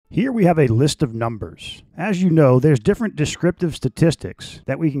Here we have a list of numbers. As you know, there's different descriptive statistics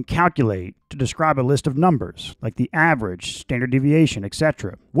that we can calculate to describe a list of numbers, like the average, standard deviation,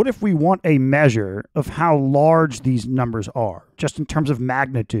 etc. What if we want a measure of how large these numbers are, just in terms of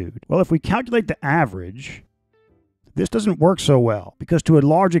magnitude? Well, if we calculate the average, this doesn't work so well, because to a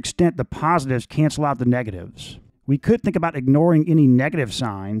large extent the positives cancel out the negatives. We could think about ignoring any negative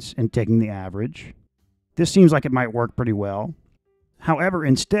signs and taking the average. This seems like it might work pretty well. However,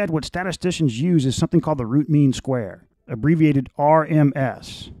 instead, what statisticians use is something called the root mean square, abbreviated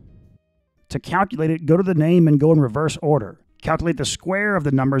RMS. To calculate it, go to the name and go in reverse order. Calculate the square of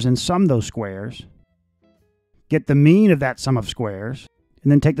the numbers and sum those squares. Get the mean of that sum of squares,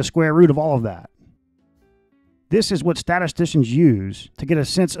 and then take the square root of all of that. This is what statisticians use to get a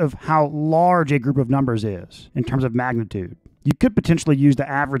sense of how large a group of numbers is in terms of magnitude. You could potentially use the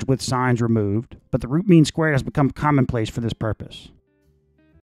average with signs removed, but the root mean square has become commonplace for this purpose.